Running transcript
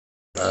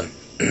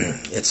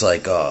It's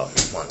like, I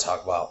want to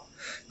talk about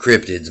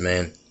cryptids,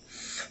 man.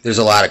 There's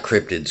a lot of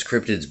cryptids.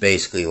 Cryptids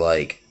basically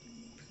like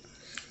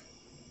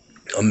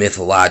a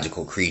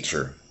mythological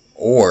creature,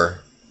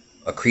 or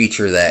a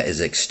creature that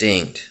is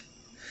extinct,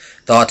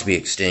 thought to be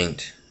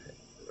extinct,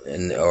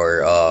 and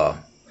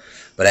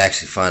but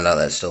actually find out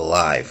that it's still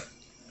alive,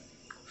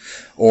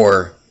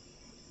 or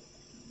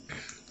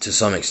to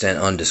some extent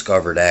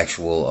undiscovered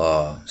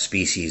actual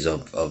species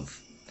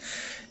of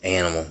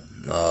animal,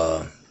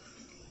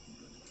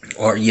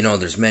 or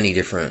there's many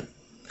different,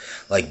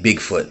 like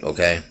Bigfoot.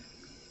 Okay,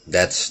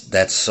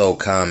 that's so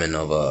common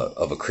of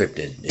a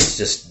cryptid.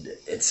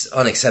 It's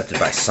unaccepted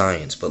by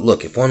science. But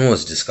look, if one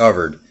was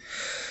discovered,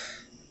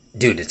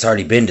 dude, it's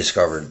already been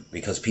discovered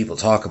because people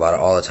talk about it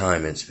all the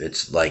time.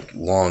 It's like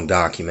long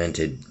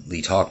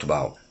documentedly talked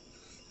about.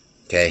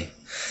 Okay,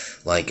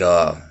 like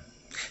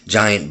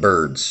giant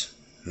birds.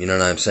 You know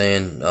what I'm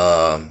saying?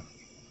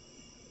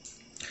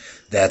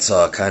 That's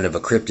kind of a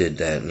cryptid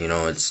that,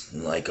 it's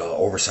like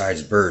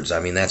oversized birds. I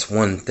mean, that's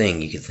one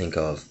thing you could think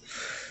of.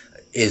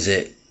 Is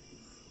it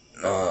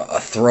a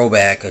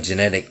throwback, a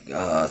genetic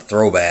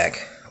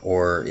throwback,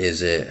 or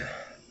is it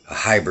a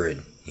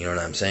hybrid? You know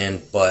what I'm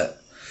saying?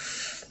 But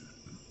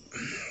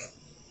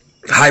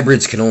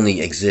hybrids can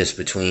only exist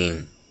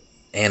between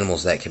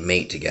animals that can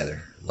mate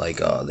together.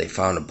 Like they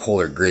found a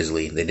polar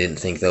grizzly. They didn't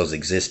think those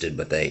existed,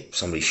 but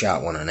somebody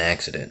shot one on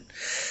accident.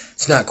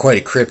 It's not quite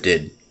a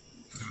cryptid,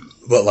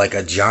 but like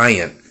a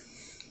giant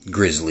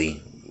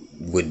grizzly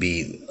would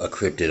be a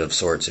cryptid of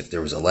sorts if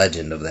there was a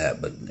legend of that,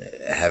 but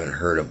I haven't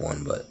heard of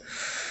one. But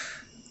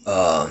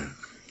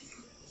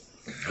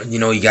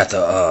you got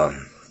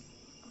the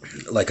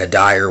like a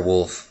dire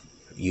wolf.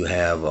 You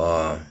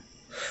have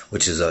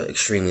which is an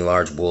extremely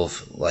large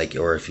wolf, like,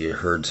 or if you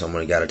heard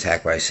someone got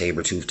attacked by a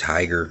saber-toothed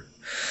tiger.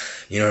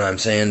 You know what I'm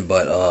saying?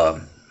 But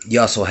you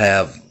also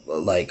have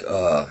like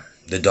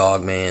the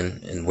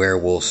dogman and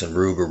werewolves and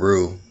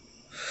rougarou.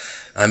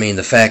 I mean,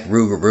 the fact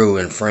rougarou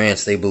in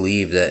France, they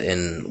believe that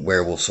in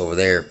werewolves over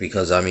there,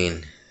 because I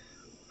mean,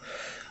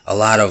 a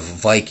lot of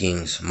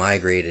Vikings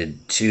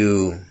migrated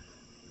to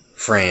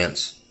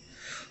France.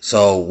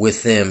 So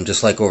with them,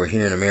 just like over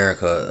here in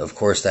America, of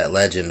course, that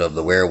legend of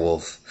the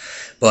werewolf.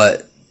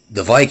 But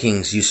the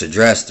Vikings used to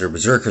their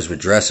berserkers would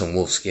dress in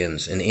wolf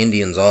skins, and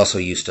Indians also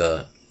used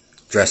to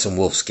dress in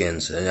wolf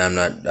skins. And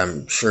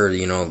I'm sure,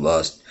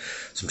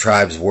 some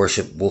tribes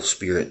worship wolf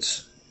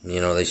spirits.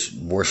 They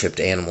worshipped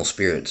animal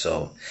spirits.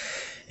 So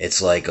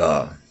it's like,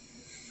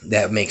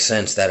 that makes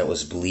sense that it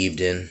was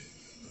believed in.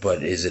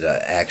 But is it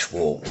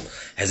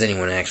has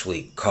anyone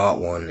actually caught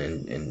one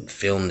and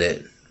filmed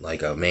it,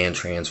 like a man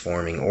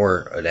transforming,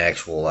 or an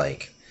actual,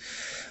 like,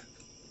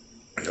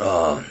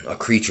 a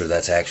creature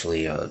that's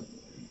actually a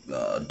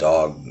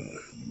dog,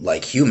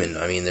 like human?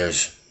 I mean,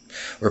 there's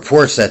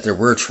reports that there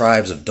were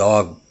tribes of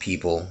dog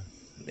people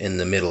in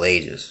the Middle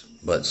Ages,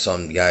 but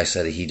some guy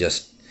said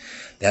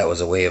that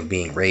was a way of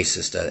being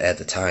racist at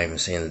the time,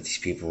 saying that these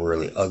people were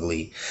really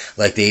ugly.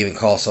 Like, they even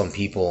call some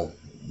people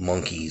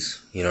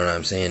monkeys. You know what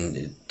I'm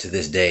saying? To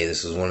this day,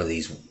 this is one of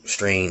these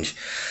strange,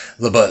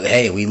 but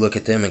hey, we look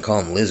at them and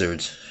call them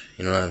lizards.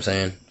 You know what I'm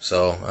saying?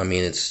 So, I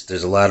mean,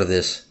 there's a lot of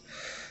this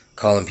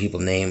calling people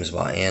names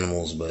about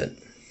animals, but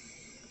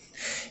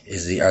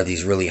are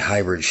these really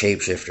hybrid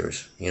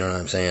shapeshifters? You know what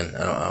I'm saying?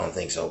 I don't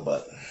think so,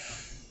 but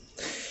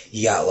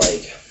you got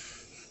like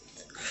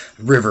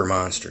river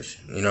monsters.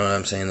 You know what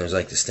I'm saying? There's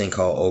like this thing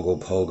called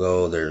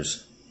Ogopogo.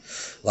 There's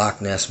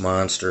Loch Ness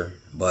Monster,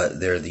 but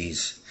they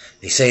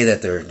say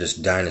that they're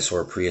just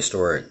dinosaur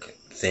prehistoric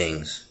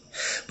things.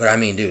 But I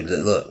mean, dude,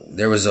 look,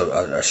 there was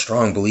a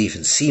strong belief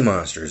in sea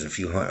monsters a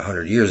few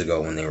hundred years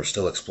ago when they were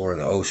still exploring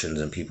the oceans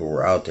and people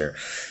were out there.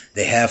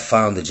 They have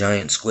found the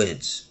giant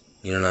squids.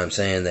 You know what I'm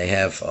saying? They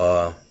have,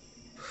 I'm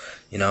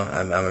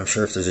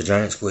sure if there's a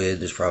giant squid,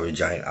 there's probably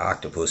giant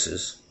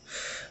octopuses.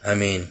 I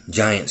mean,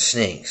 giant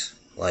snakes.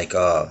 Like,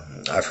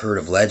 I've heard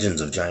of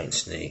legends of giant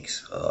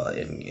snakes,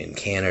 in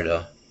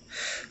Canada,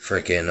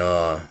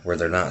 where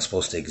they're not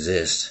supposed to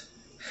exist.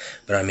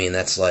 But I mean,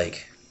 that's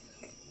like,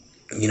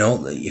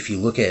 if you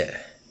look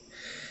at,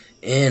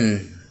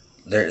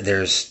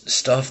 there's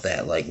stuff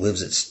that like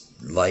lives its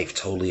life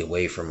totally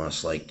away from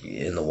us, like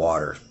in the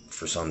water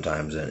for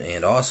sometimes,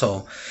 and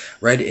also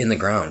right in the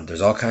ground.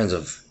 There's all kinds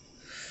of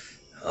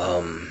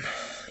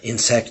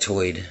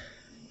insectoid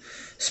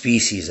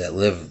species that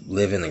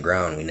live in the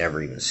ground. We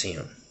never even see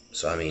them.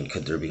 So I mean,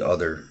 could there be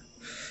other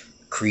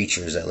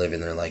creatures that live in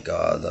there, like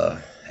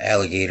the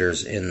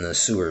alligators in the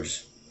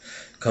sewers?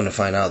 Come to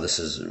find out, this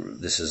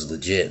is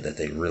legit, that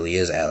there really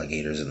is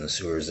alligators in the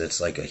sewers.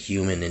 It's like a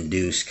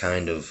human-induced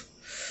kind of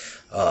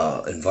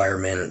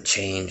environmental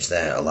change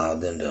that allowed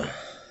them to.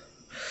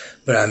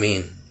 But I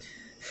mean,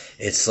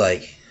 it's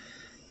like,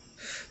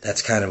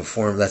 that's kind of a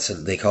form.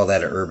 They call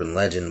that an urban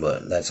legend,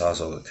 but that's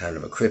also kind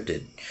of a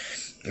cryptid.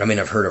 I mean,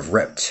 I've heard of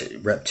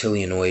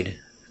reptilianoid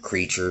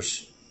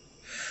creatures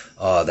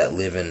that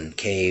live in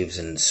caves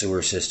and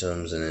sewer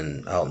systems, and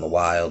then out in the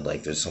wild,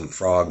 like there's some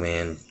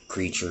frogman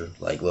creature.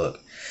 Like, look,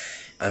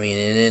 I mean,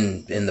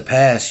 and in the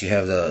past, you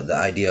have the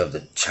idea of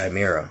the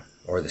chimera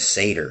or the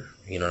satyr.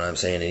 You know what I'm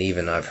saying? And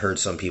even I've heard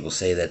some people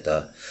say that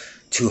the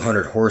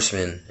 200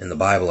 horsemen in the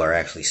Bible are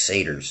actually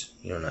satyrs.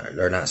 You know,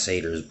 they're not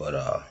satyrs, but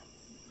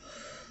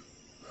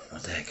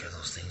what the heck are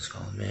those things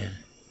called, man?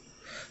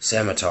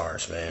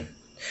 Scimitars, man,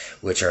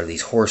 which are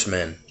these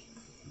horsemen.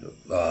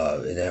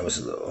 And that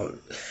was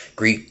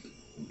Greek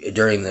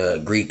during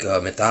the Greek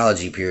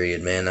mythology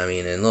period, man. I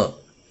mean, and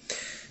look,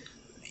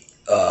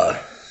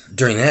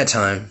 during that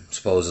time,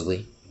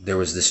 supposedly, there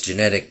was this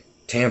genetic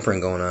tampering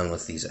going on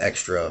with these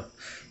extra,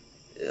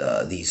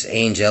 these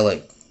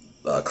angelic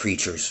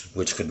creatures,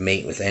 which could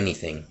mate with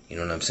anything. You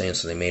know what I'm saying?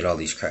 So they made all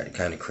these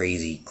kind of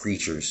crazy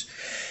creatures.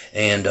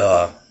 And,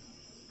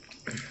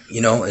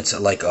 you know, it's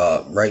like,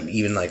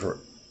 even like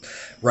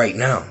right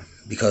now,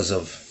 because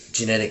of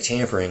genetic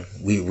tampering,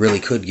 we really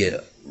could get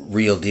a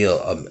real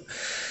deal,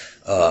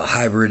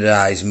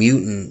 hybridized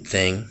mutant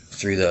thing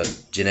through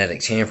the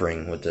genetic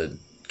tampering with the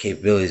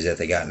capabilities that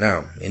they got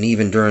now. And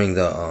even during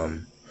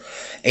the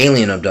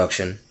alien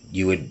abduction,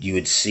 you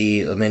would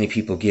see many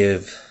people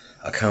give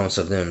accounts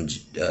of them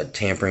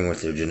tampering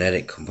with their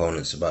genetic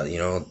components, about, you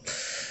know,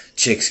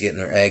 chicks getting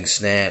their eggs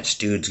snatched,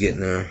 dudes getting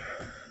their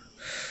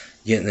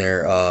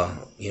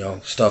you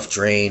know, stuff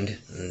drained,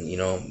 and, you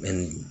know,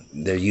 and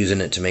they're using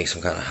it to make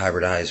some kind of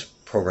hybridized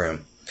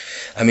program.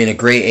 I mean, a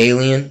gray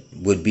alien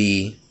would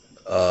be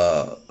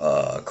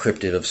a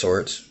cryptid of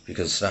sorts,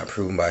 because it's not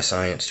proven by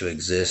science to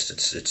exist.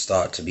 It's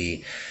thought to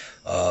be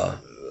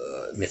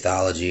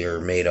mythology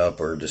or made up,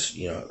 or just,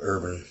 you know,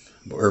 urban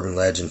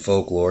legend,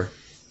 folklore.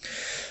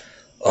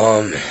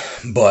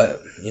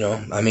 But, you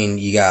know, I mean,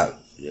 you got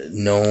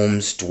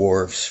gnomes,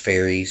 dwarves,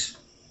 fairies.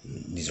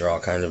 These are all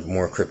kind of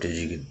more cryptids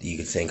you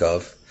could think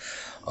of.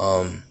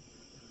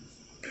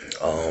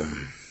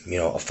 You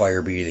know, a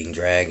fire-breathing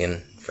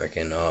dragon,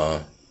 freaking,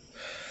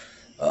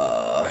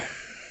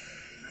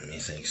 let me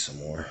think some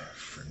more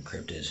freaking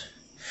cryptids.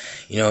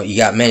 You know, you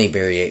got many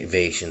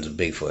variations of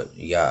Bigfoot.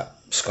 You got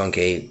skunk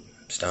ape,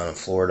 it's down in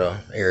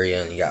Florida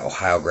area, and you got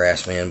Ohio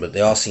grassman, but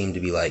they all seem to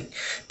be like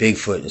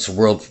Bigfoot. It's a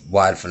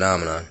worldwide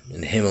phenomenon.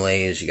 In the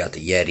Himalayas, you got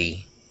the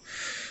Yeti.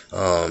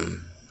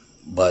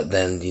 But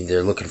then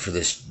they're looking for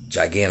this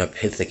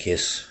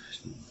Gigantopithecus,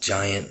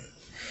 giant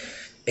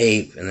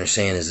ape, and they're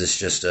saying, is this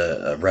just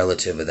a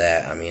relative of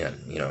that? I mean,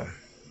 you know,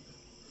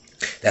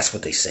 that's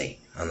what they say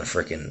on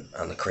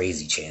the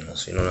crazy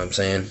channels, you know what I'm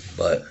saying?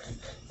 But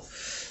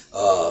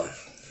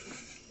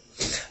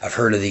I've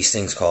heard of these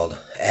things called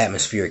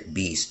atmospheric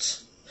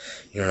beasts,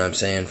 you know what I'm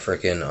saying?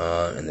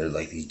 And they're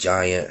like these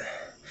giant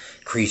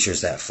creatures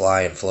that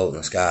fly and float in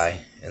the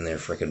sky, and they're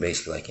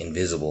basically like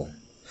invisible.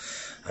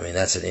 I mean,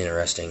 that's an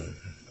interesting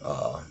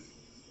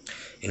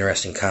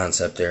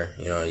concept there.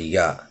 You know, you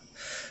got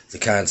the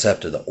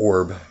concept of the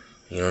orb,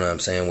 you know what I'm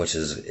saying, which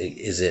is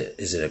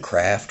it a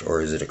craft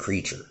or is it a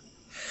creature?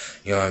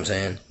 You know what I'm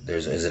saying?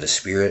 Is it a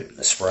spirit,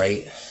 a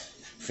sprite,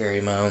 fairy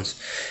mounds?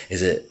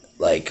 Is it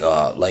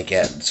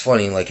it's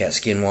funny, like at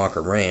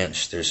Skinwalker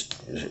Ranch, there's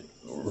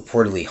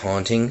reportedly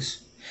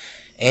hauntings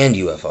and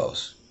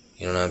UFOs.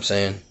 You know what I'm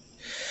saying?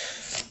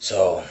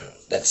 So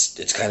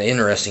it's kind of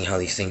interesting how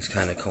these things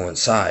kind of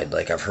coincide.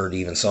 Like, I've heard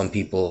even some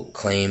people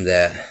claim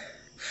that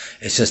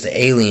it's just an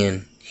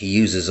alien.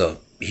 He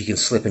can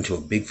slip into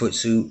a Bigfoot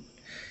suit.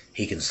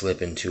 He can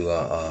slip into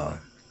a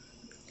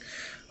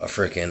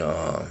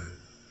freaking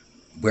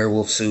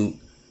werewolf suit.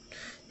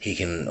 He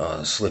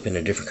can slip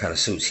into different kind of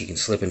suits. He can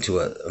slip into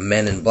a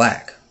Men in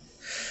Black.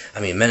 I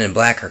mean, Men in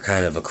Black are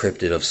kind of a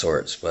cryptid of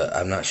sorts, but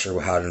I'm not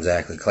sure how to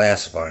exactly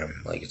classify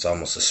them. Like, it's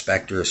almost a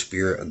specter, a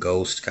spirit, a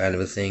ghost kind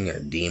of a thing, or a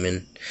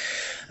demon.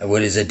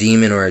 What is a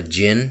demon or a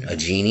jinn? A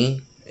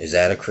genie? Is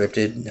that a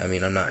cryptid? I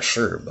mean, I'm not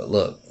sure, but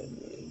look,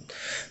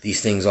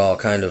 these things all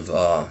kind of,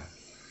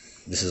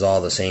 this is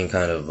all the same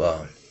kind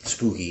of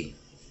spooky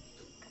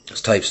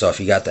type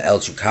stuff. You got the El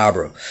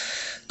Chupacabra,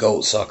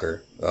 goat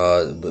sucker,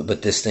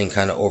 but this thing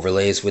kind of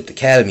overlays with the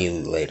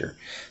Catamulator.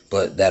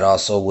 But that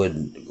also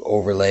would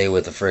overlay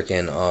with a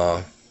freaking,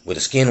 with a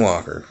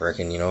skinwalker,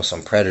 freaking, you know,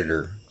 some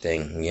predator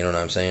thing, you know what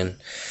I'm saying?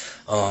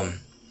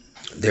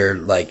 They're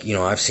like, you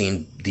know, I've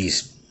seen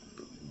these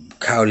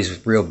coyotes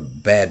with real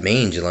bad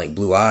mange and like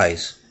blue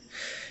eyes.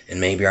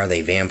 And maybe are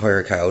they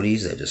vampire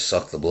coyotes that just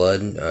suck the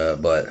blood?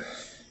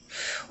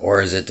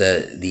 Or is it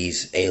that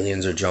these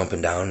aliens are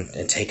jumping down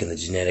and taking the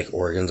genetic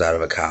organs out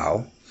of a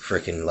cow?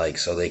 Freaking, like,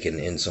 so they can,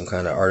 in some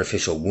kind of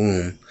artificial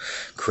womb,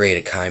 create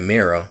a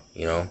chimera,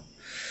 you know,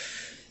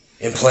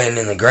 implanted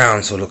in the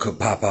ground so it'll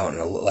pop out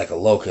like a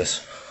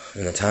locust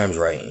when the time's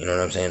right. You know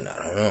what I'm saying? I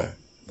don't know,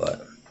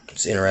 but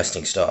it's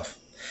interesting stuff.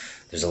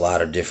 There's a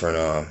lot of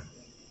different,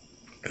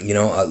 you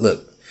know,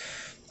 look,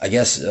 I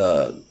guess,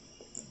 does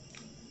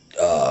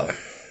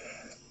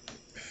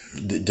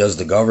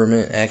the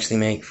government actually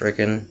make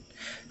freaking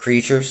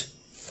creatures?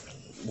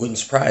 Wouldn't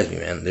surprise me,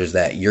 man. There's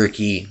that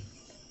Yerke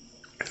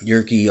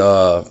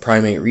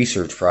primate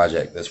research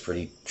project. That's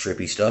pretty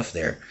trippy stuff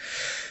there.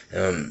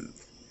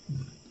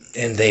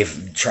 And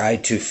they've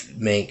tried to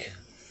make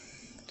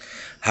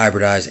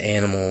hybridized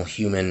animal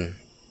human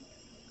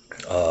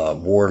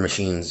war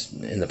machines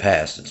in the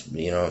past. It's,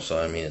 you know,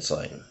 so I mean, it's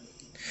like,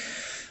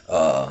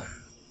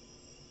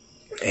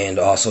 and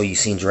also you've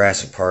seen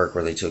Jurassic Park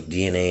where they took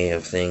DNA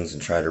of things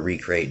and tried to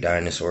recreate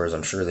dinosaurs.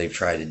 I'm sure they've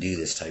tried to do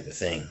this type of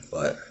thing,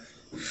 but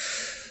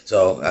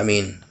so I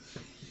mean,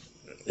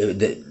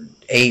 the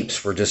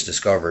apes were just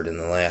discovered in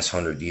the last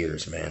 100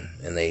 years, man,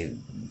 and they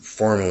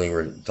formerly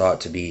were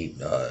thought to be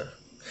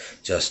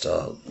just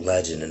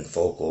legend and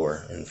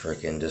folklore and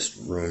freaking just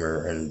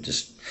rumor and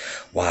just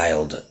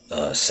wild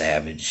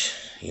savage.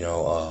 You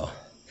know,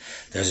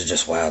 those are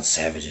just wild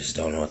savages.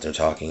 Don't know what they're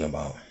talking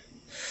about.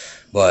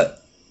 But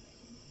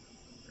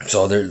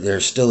so there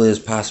still is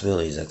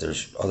possibilities that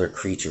there's other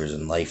creatures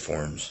and life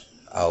forms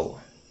out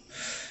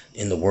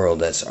in the world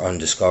that's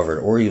undiscovered,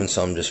 or even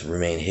some just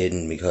remain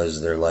hidden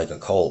because they're like a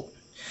cult.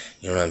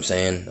 You know what I'm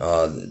saying?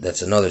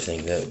 That's another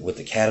thing. That with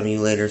the cat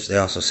emulators, they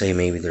also say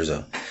maybe there's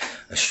a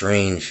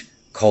strange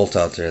cult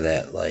out there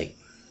that like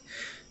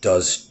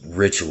does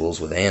rituals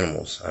with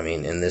animals. I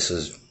mean, and this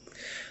is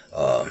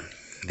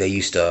they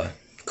used to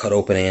cut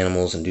open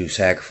animals and do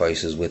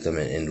sacrifices with them,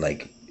 and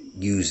like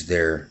use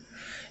their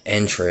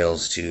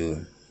entrails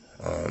to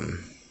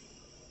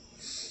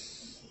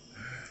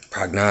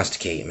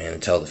prognosticate, man,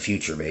 and tell the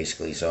future,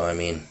 basically. So I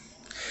mean,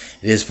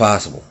 it is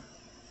possible.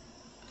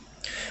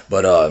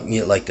 But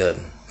you know, like the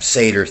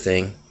satyr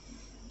thing,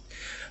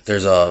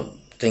 there's a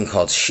thing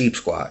called sheep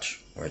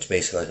squatch, where it's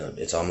basically like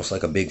it's almost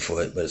like a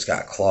Bigfoot, but it's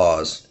got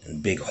claws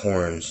and big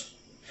horns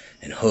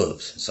and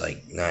hooves. It's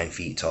like 9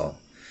 feet tall.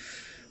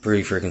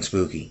 Pretty freaking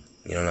spooky.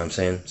 You know what I'm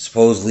saying?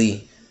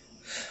 Supposedly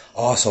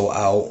also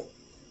out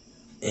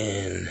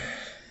in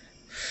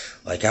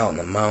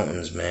the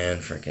mountains, man,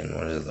 freaking,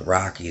 what is it, the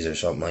Rockies or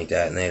something like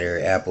that, in that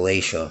area,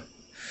 Appalachia,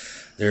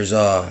 there's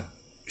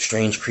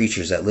strange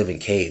creatures that live in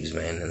caves,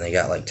 man, and they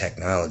got like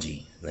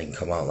technology. They can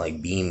come out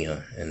like beam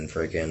you and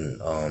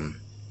freaking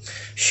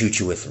shoot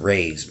you with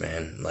rays,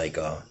 man. Like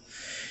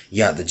you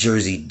got the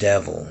Jersey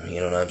Devil, you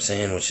know what I'm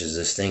saying, which is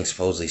this thing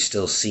supposedly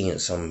still seeing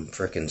some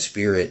freaking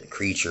spirit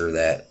creature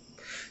that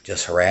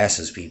just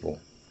harasses people,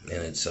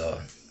 and it's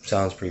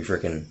sounds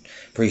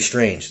pretty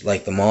strange.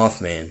 Like the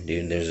Mothman,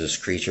 dude. There's this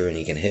creature, and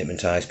he can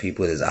hypnotize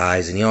people with his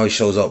eyes, and he always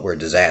shows up where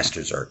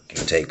disasters are going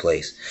to take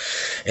place.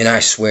 And I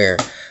swear,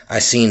 I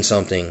seen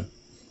something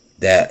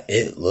that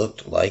it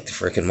looked like the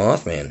freaking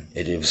Mothman.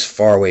 It was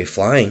far away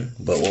flying,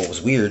 but what was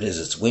weird is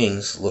its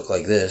wings looked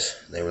like this.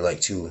 They were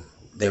like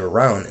they were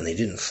round, and they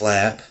didn't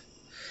flap,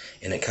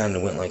 and it kind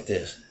of went like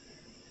this.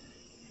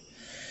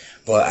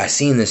 But I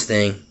seen this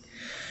thing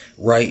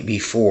right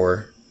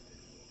before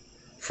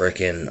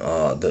freaking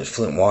the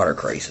Flint water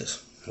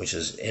crisis, which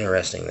is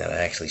interesting that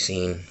I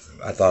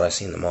thought I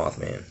seen the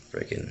Mothman,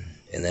 freaking,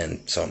 and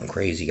then something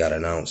crazy got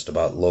announced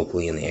about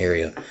locally in the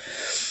area.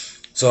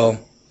 So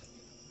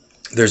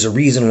there's a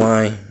reason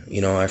why,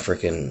 you know, I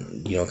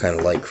freaking, you know, kind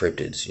of like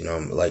cryptids. You know,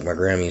 like my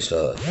grandma used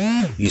to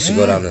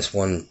go down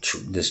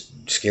this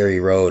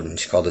scary road, and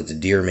she called it the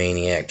Deer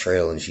Maniac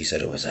Trail, and she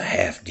said it was a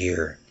half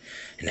deer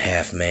and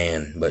half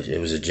man, but it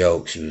was a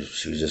joke. She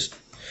was just,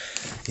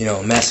 you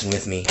know, messing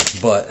with me.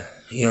 But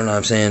you know what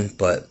I'm saying?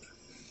 But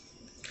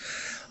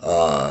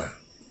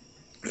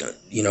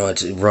you know,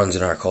 it runs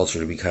in our culture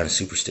to be kind of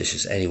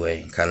superstitious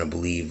anyway, kind of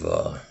believe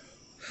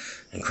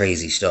in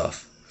crazy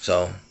stuff.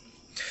 So,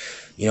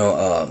 you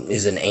know,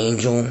 is an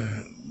angel,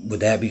 would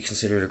that be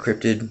considered a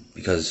cryptid?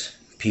 Because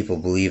people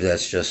believe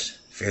that's just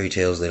fairy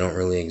tales, they don't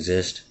really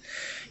exist.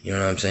 You know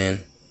what I'm saying?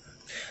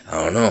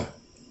 I don't know.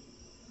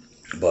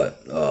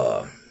 But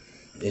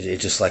it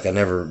just, like, I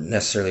never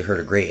necessarily heard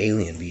a gray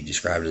alien be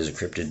described as a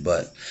cryptid,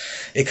 but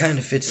it kind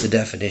of fits the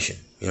definition.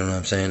 You know what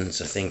I'm saying?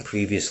 It's a thing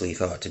previously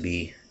thought to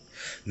be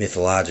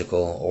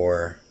mythological,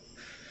 or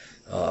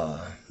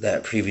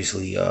that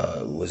previously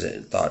was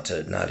it thought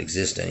to not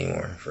exist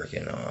anymore.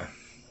 Freaking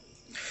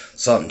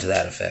something to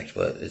that effect.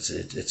 But it's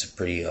a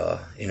pretty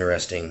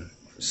interesting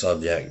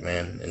subject,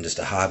 man, and just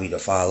a hobby to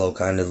follow,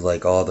 kind of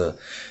like all the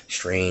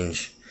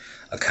strange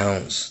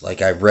accounts.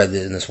 Like I read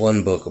in this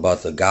one book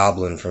about the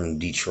goblin from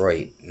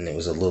Detroit, and it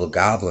was a little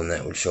goblin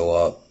that would show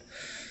up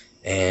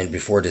and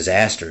before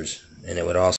disasters, and it would also